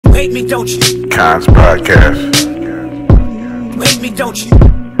Wait me, don't you? Kons podcast. Wait me, don't you?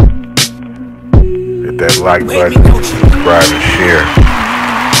 Hit that like Wait me, button, don't you? subscribe and share.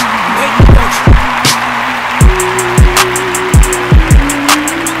 Wait me, don't you?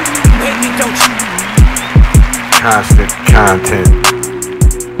 Wait me, don't you? Constant content.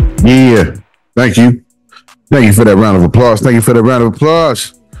 Yeah, thank you. Thank you for that round of applause. Thank you for that round of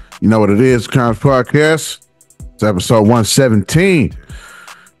applause. You know what it is, Kons Podcast. It's episode 117.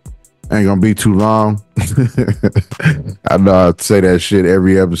 Ain't gonna be too long. I know I say that shit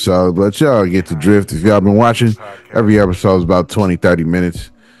every episode, but y'all get the drift. If y'all been watching, every episode is about 20, 30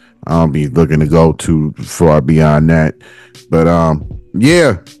 minutes. I don't be looking to go too far beyond that. But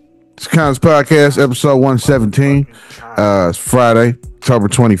yeah, it's Kons Podcast, episode 117. It's Friday, October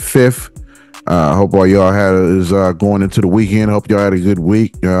 25th. Hope all y'all is going into the weekend. Hope y'all had a good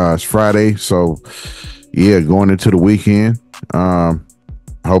week. It's Friday, so yeah, going into the weekend.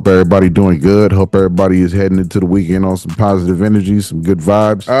 Hope everybody doing good. Hope everybody is heading into the weekend on some positive energy, some good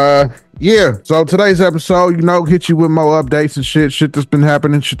vibes. Yeah, so today's episode, hit you with more updates and shit that's been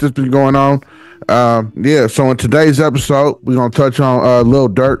happening, shit that's been going on. Yeah, so in today's episode, we're gonna touch on Lil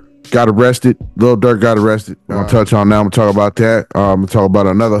Durk got arrested. Lil Durk got arrested. I'm gonna touch on that. I'm gonna talk about that. I'm gonna talk about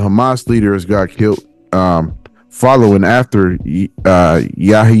another Hamas leader has got killed. Following after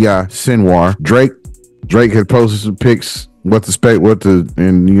Yahya Sinwar. Drake had posted some pics. And you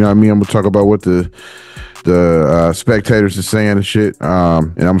know what I mean? I'm gonna talk about what the spectators are saying and shit. And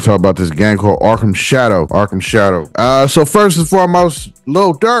I'm gonna talk about this gang called Arkham Shadow. So first and foremost,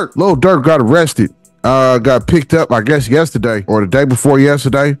 Lil Durk got arrested. Got picked up, I guess, yesterday or the day before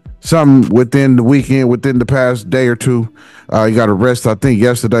yesterday. Something within the weekend, within the past day or two. He got arrested, I think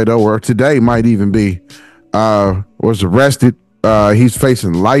yesterday though, or today might even be. Was arrested. He's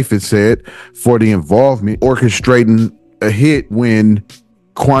facing life, it said, for the involvement orchestrating a hit when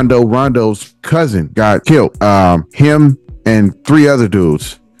Quando Rondo's cousin got killed. Him and three other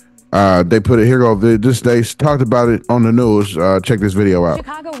dudes. They put it here. They talked about it on the news. Check this video out.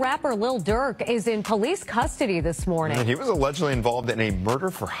 Chicago rapper Lil Durk is in police custody this morning. And he was allegedly involved in a murder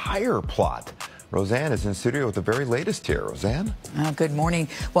for hire plot. Roseanne is in studio with the very latest here. Roseanne? Good morning.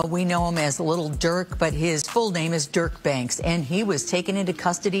 Well, we know him as Lil Durk, but his full name is Durk Banks, and he was taken into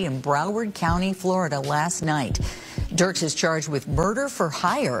custody in Broward County, Florida last night. Durk is charged with murder for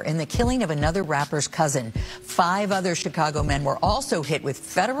hire in the killing of another rapper's cousin. 5 other Chicago men were also hit with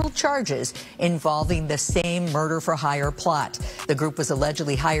federal charges involving the same murder for hire plot. The group was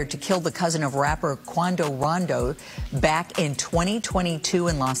allegedly hired to kill the cousin of rapper Quando Rondo back in 2022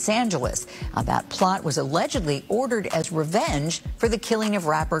 in Los Angeles. That plot was allegedly ordered as revenge for the killing of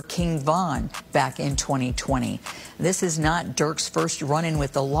rapper King Von back in 2020. This is not Durk's first run-in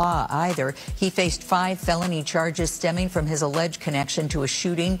with the law either. He faced 5 felony charges stemming from his alleged connection to a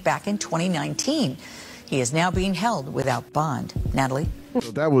shooting back in 2019. He is now being held without bond. Natalie?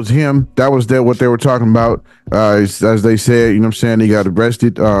 So that was him. That was what they were talking about. As they said, he got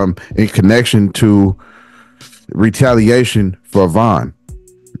arrested in connection to retaliation for Von.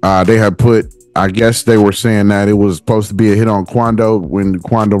 They had put, I guess they were saying that it was supposed to be a hit on Quando when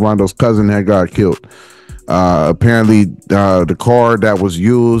Quando Rondo's cousin had got killed. Apparently, the car that was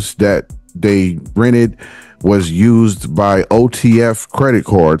used, that they rented, was used by OTF credit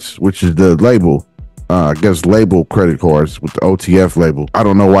cards, which is the label. I guess label credit cards with the OTF label. I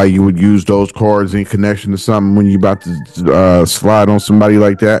don't know why you would use those cards in connection to something when you're about to slide on somebody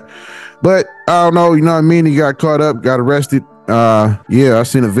like that. But I don't know, you know what I mean? He got caught up, got arrested. Yeah, I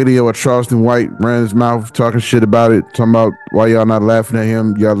seen a video of Charleston White ran his mouth talking shit about it, talking about why y'all not laughing at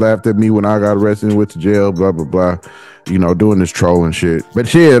him. Y'all laughed at me when I got arrested and went to jail, blah, blah, blah. Doing this trolling shit.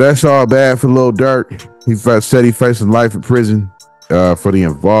 But yeah, that's all bad for Lil Durk. He said he facing life in prison for the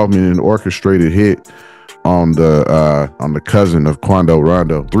involvement in an orchestrated hit on the cousin of Quando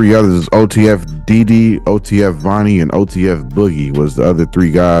Rondo. 3 others is OTF DD, OTF Vonnie, and OTF Boogie was the other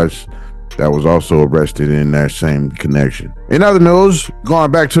 3 guys that was also arrested in that same connection. In other news,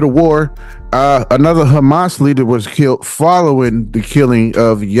 going back to the war, another Hamas leader was killed following the killing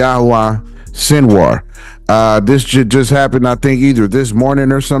of Yahya Sinwar. This just happened, I think, either this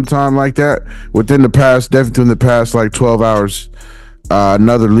morning or sometime like that. Definitely in the past like 12 hours.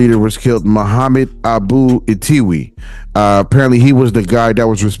 Another leader was killed, Mohammed Abu Itiwi. Apparently he was the guy that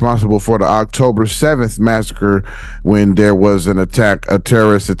was responsible for the October 7th massacre when there was a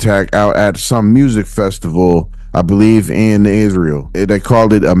terrorist attack out at some music festival, I believe, in Israel. They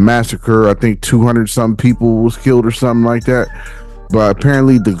called it a massacre. I think 200 some people was killed or something like that. But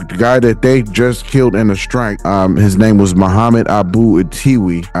apparently the guy that they just killed in a strike, his name was Muhammad Abu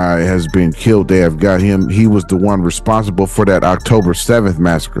Atiwi, has been killed. They have got him. He was the one responsible for that October 7th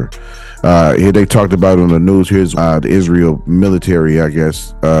massacre. Here they talked about it on the news. Here's the Israel military, I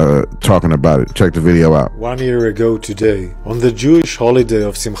guess, talking about it. Check the video out. 1 year ago today, on the Jewish holiday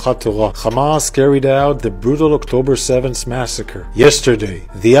of Simchat Torah, Hamas carried out the brutal October 7th massacre. Yesterday,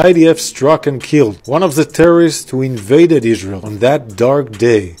 the IDF struck and killed one of the terrorists who invaded Israel on that dark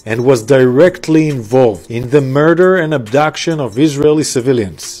day and was directly involved in the murder and abduction of Israeli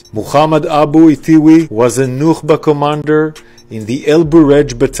civilians. Muhammad Abu Itiwi was a Nukhba commander in the El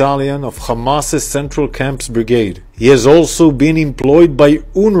Burej battalion of Hamas's Central Camps Brigade. He has also been employed by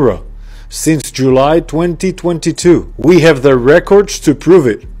UNRWA since July 2022. We have the records to prove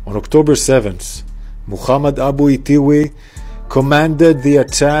it. On October 7th, Muhammad Abu Itiwi commanded the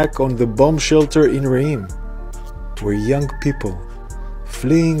attack on the bomb shelter in Reim, where young people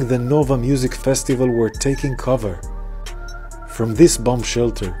fleeing the Nova Music Festival were taking cover. From this bomb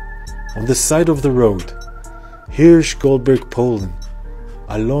shelter, on the side of the road, Hirsch Goldberg Poland,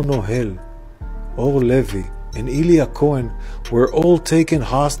 Alon Ohel, Or Levy, and Ilya Cohen were all taken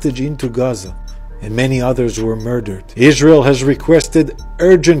hostage into Gaza, and many others were murdered. Israel has requested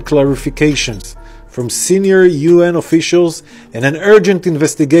urgent clarifications from senior UN officials and an urgent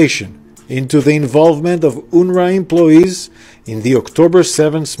investigation into the involvement of UNRWA employees in the October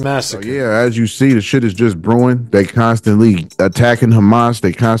 7th massacre. So yeah, as you see, the shit is just brewing. They constantly attacking Hamas.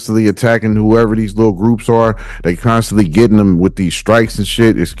 They constantly attacking whoever these little groups are. They constantly getting them with these strikes and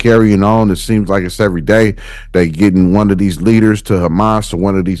shit. It's carrying on. It seems like it's every day. They getting one of these leaders to Hamas or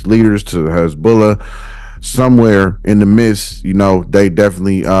one of these leaders to Hezbollah. Somewhere in the midst, you know, they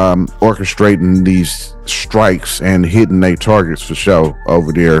definitely orchestrating these strikes and hitting their targets for sure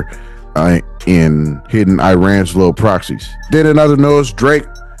over there. In hitting Iran's little proxies. Then in other news, Drake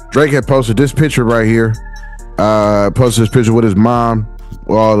had posted this picture right here. Posted this picture with his mom,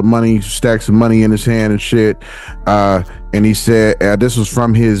 with all the money, stacks of money in his hand and shit. And he said this was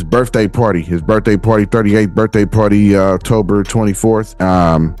from his birthday party, 38th birthday party, October 24th.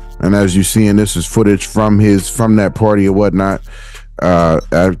 And as you see, and this is footage from that party or whatnot.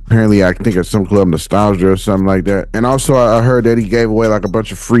 Apparently I think at some club Nostalgia or something like that. And also I heard that he gave away like a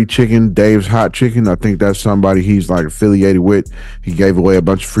bunch of free chicken, Dave's Hot Chicken. I think that's somebody he's like affiliated with. He gave away a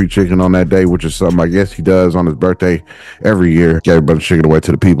bunch of free chicken on that day, which is something I guess he does on his birthday every year. Gave a bunch of chicken away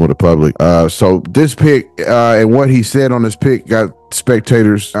to the people in the public. So this pic and what he said on this pic got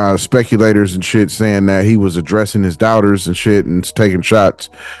spectators, speculators and shit saying that he was addressing his doubters and shit and taking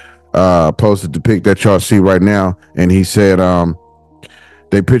shots. Posted the pic that y'all see right now, and he said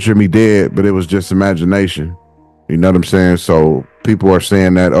they pictured me dead, but it was just imagination. You know what I'm saying? So people are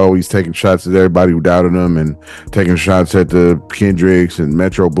saying that, oh, he's taking shots at everybody who doubted him and taking shots at the Kendricks and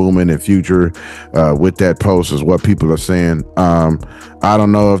Metro Boomin and Future with that post is what people are saying. I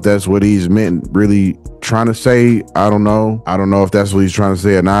don't know if that's what he's meant really trying to say. I don't know if that's what he's trying to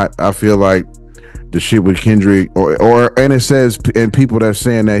say or not. I feel like the shit with Kendrick and it says, and people that's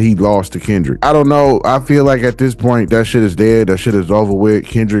saying that he lost to Kendrick. I don't know. I feel like at this point that shit is dead. That shit is over with.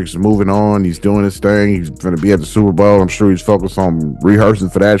 Kendrick's moving on. He's doing his thing. He's gonna be at the Super Bowl. I'm sure he's focused on rehearsing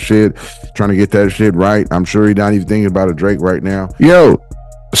for that shit, trying to get that shit right. I'm sure he's not even thinking about a Drake right now. Yo,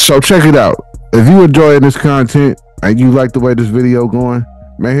 so check it out. If you enjoying this content and you like the way this video going,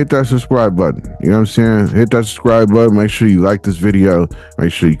 man, hit that subscribe button. You know what I'm saying? Hit that subscribe button. Make sure you like this video.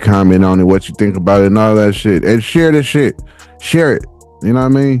 Make sure you comment on it, what you think about it and all that shit. And share this shit. Share it. You know what I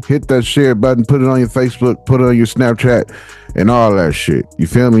mean? Hit that share button. Put it on your Facebook. Put it on your Snapchat and all that shit. You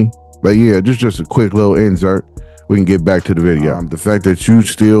feel me? But yeah, just a quick little insert. We can get back to the video. The fact that you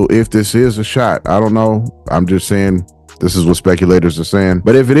still, if this is a shot, I don't know. I'm just saying, this is what speculators are saying.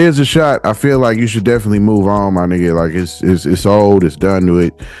 But if it is a shot, I feel like you should definitely move on, my nigga. Like it's old, it's done to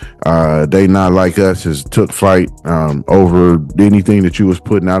it. They Not Like Us has took flight over anything that you was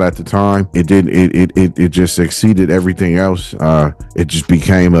putting out at the time. It just exceeded everything else. It just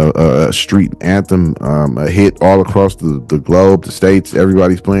became a street anthem, a hit all across the globe, the states.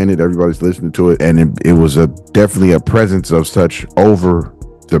 Everybody's playing it, everybody's listening to it, and it was definitely a presence of such over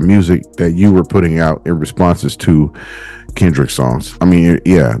the music that you were putting out in responses to Kendrick songs. I mean,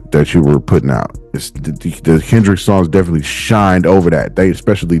 yeah, that you were putting out. The Kendrick songs definitely shined over that.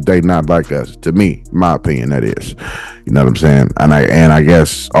 Especially They Not Like Us. To me, my opinion, that is. You know what I'm saying? And I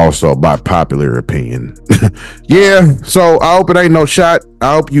guess also by popular opinion. Yeah, so I hope it ain't no shot.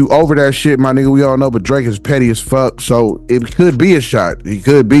 I hope you over that shit, my nigga. We all know, but Drake is petty as fuck, so it could be a shot. He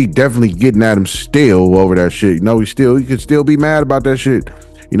could be definitely getting at him still over that shit. You know, he could still be mad about that shit.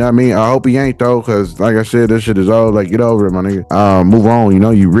 You know what I mean? I hope he ain't though, because like I said, this shit is old. Like, get over over it, my nigga. Move on. You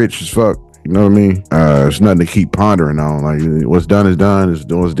know, you rich as fuck. You know what I mean? It's nothing to keep pondering on. Like, what's done is done.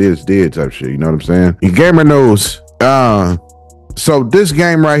 What's dead is dead type shit. You know what I'm saying? Your gamer knows. So this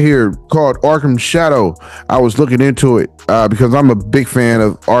game right here called Arkham Shadow, I was looking into it because I'm a big fan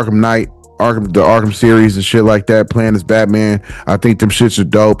of Arkham Knight, the Arkham series and shit like that, playing as Batman. I think them shits are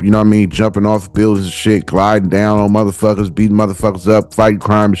dope, you know what I mean? Jumping off buildings and shit, gliding down on motherfuckers, beating motherfuckers up, fighting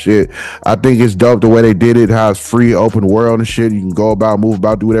crime and shit. I think it's dope the way they did it, how it's free, open world and shit. You can go about, move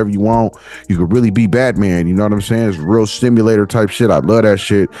about, do whatever you want. You could really be Batman, you know what I'm saying? It's real simulator type shit. I love that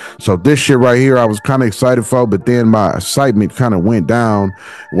shit. So this shit right here, I was kind of excited for, but then my excitement kind of went down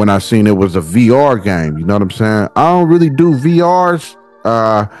when I seen it was a VR game, you know what I'm saying? I don't really do VRs.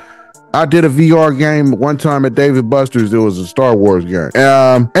 I did a VR game one time at David Buster's. It was a Star Wars game.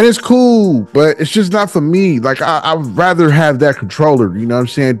 And it's cool, but it's just not for me. Like, I would rather have that controller, you know what I'm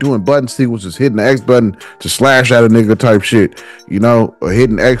saying? Doing button sequences, hitting the X button to slash at a nigga type shit, you know, or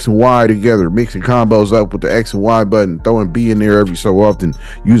hitting X and Y together, mixing combos up with the X and Y button, throwing B in there every so often,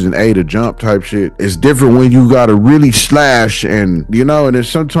 using A to jump type shit. It's different when you gotta really slash and, you know, and then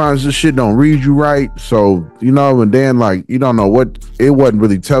sometimes this shit don't read you right. So, you know, and then like, you don't know what, it wasn't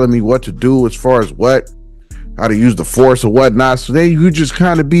really telling me what to do as far as how to use the force or whatnot. So then you just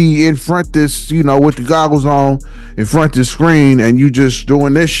kind of be in front this, you know, with the goggles on in front of the screen and you just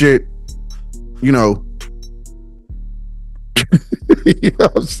doing this shit, you know. You know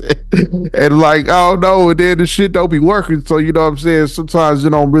what I'm saying? And like, I don't know, and then the shit don't be working. So you know what I'm saying? Sometimes it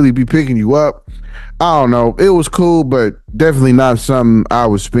don't really be picking you up. I don't know. It was cool, but definitely not something I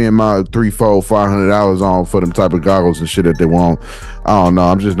would spend my $300-$500 on for them type of goggles and shit that they want. I don't know.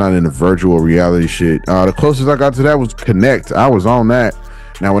 I'm just not into virtual reality shit. The closest I got to that was Kinect. I was on that.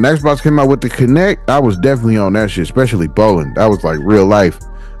 Now, when Xbox came out with the Kinect, I was definitely on that shit, especially bowling. That was like real life.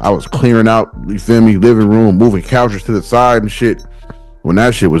 I was clearing out, you feel me, living room, moving couches to the side and shit. When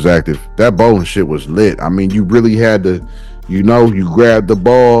that shit was active, that bowling shit was lit. I mean, you really had to, you know, you grabbed the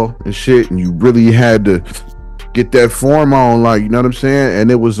ball and shit, and you really had to get that form on, like, you know what I'm saying?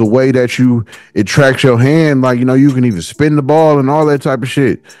 And it was the way that it tracks your hand, like, you know, you can even spin the ball and all that type of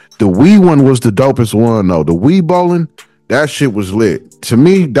shit. The Wii one was the dopest one, though. The Wii bowling, that shit was lit. To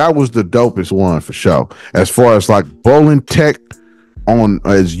me, that was the dopest one for sure. As far as like bowling tech on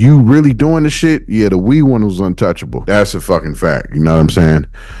as you really doing the shit, yeah, the Wii one was untouchable. That's a fucking fact. You know what I'm saying?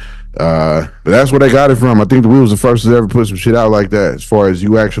 But that's where they got it from. I think the Wii was the first to ever put some shit out like that, as far as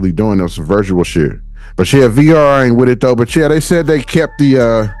you actually doing some virtual shit. But yeah, VR ain't with it though. But yeah, they said they kept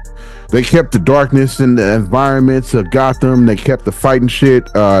the darkness in the environments of Gotham. They kept the fighting shit.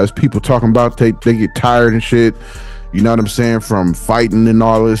 As people talking about, they get tired and shit. You know what I'm saying? From fighting and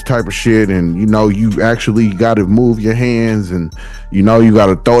all this type of shit. And, you know, you actually got to move your hands and, you know, you got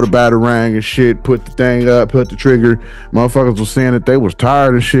to throw the batarang and shit, put the thing up, put the trigger. Motherfuckers was saying that they was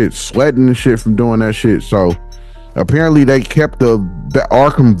tired and shit, sweating and shit from doing that shit. So apparently they kept the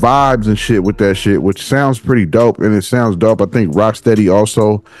Arkham vibes and shit with that shit, which sounds pretty dope. And it sounds dope. I think Rocksteady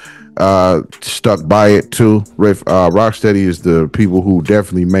also stuck by it too. Rocksteady is the people who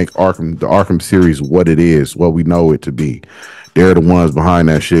definitely make the Arkham series what it is, what we know it to be. They're the ones behind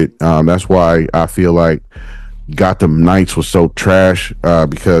that shit. That's why I feel like Gotham Knights was so trash,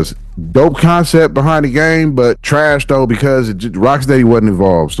 because dope concept behind the game, but trash though because Rocksteady wasn't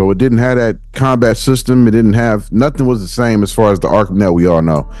involved, so it didn't have that combat system. It didn't have, nothing was the same as far as the Arkham that we all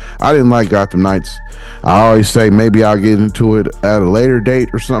know. I didn't like Gotham Knights. I always say maybe I'll get into it at a later date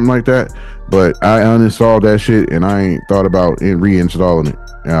or something like that, but I uninstalled that shit and I ain't thought about reinstalling it.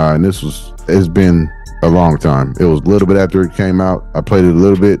 And it's been a long time. It was a little bit after it came out. I played it a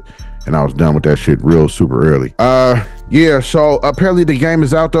little bit and I was done with that shit real super early. Yeah, so apparently the game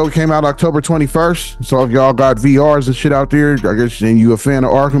is out though. It came out October 21st. So if y'all got VRs and shit out there, I guess, and you a fan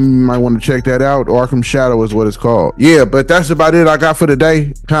of Arkham, you might want to check that out. Arkham Shadow is what it's called. Yeah, but that's about it I got for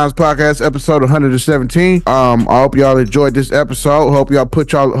today. Kons Podcast episode 117. I hope y'all enjoyed this episode. Hope I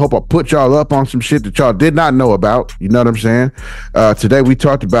put y'all up on some shit that y'all did not know about. You know what I'm saying? Today we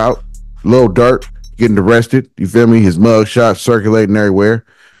talked about Lil Durk getting arrested. You feel me? His mug shot circulating everywhere.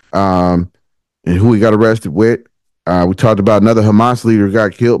 And who he got arrested with. We talked about another Hamas leader who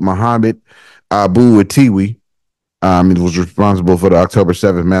got killed, Mohammed Abu Atiwi. He was responsible for the October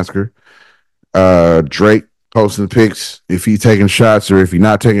 7th massacre. Drake posting pics. If he's taking shots or if he's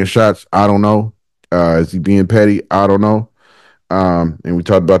not taking shots, I don't know. Is he being petty? I don't know. And we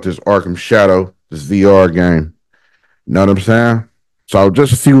talked about this Arkham Shadow, this VR game. You know what I'm saying? So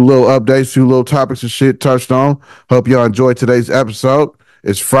just a few little updates, few little topics and shit touched on. Hope y'all enjoyed today's episode.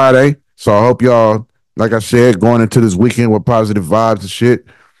 It's Friday, so I hope y'all, like I said, going into this weekend with positive vibes and shit.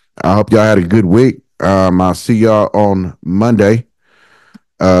 I hope y'all had a good week. I'll see y'all on Monday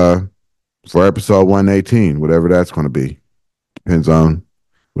for episode 118, whatever that's going to be. Depends on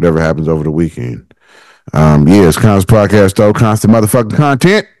whatever happens over the weekend. It's Kons Podcast, though. Constant motherfucking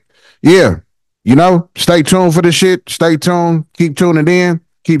content. Yeah. Stay tuned for this shit. Stay tuned. Keep tuning in.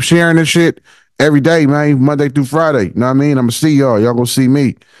 Keep sharing this shit every day, man. Monday through Friday. You know what I mean? I'm going to see y'all. Y'all going to see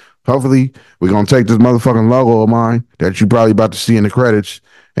me. Hopefully, we're going to take this motherfucking logo of mine that you probably about to see in the credits,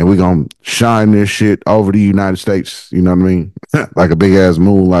 and we're going to shine this shit over the United States. You know what I mean? Like a big-ass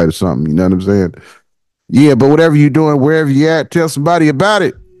moonlight or something. You know what I'm saying? Yeah, but whatever you're doing, wherever you at, tell somebody about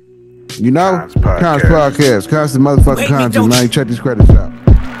it. Kons Podcast. Constant motherfucking content, man. Check these credits out.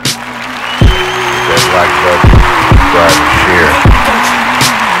 That like button, subscribe and share.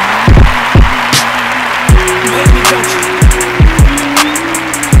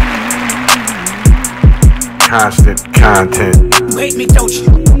 Constant content. Wait me, don't you?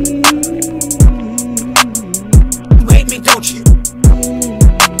 Wait me, don't you?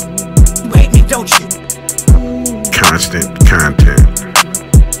 Wait me, don't you? Constant content.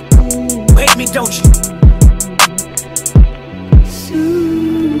 Wait me, don't you?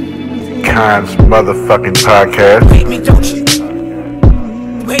 Kons motherfucking podcast. Wait me, don't you?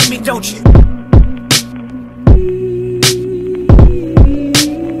 Wait me, don't you?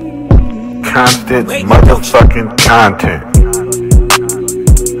 Constant motherfucking content.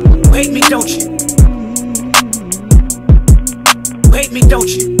 Wait me, don't you? Wait me, don't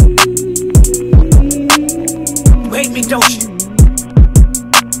you? Wait me, don't you?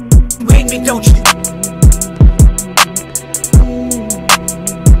 Wait me, don't you?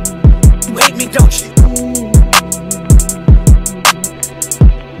 Wait me, don't you?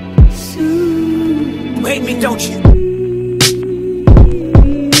 Wait me, don't you?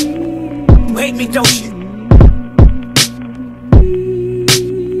 Wait me, don't you?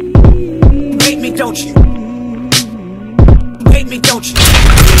 Wait me, don't you? Wait me, don't you?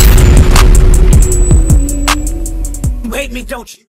 Wait me, don't you?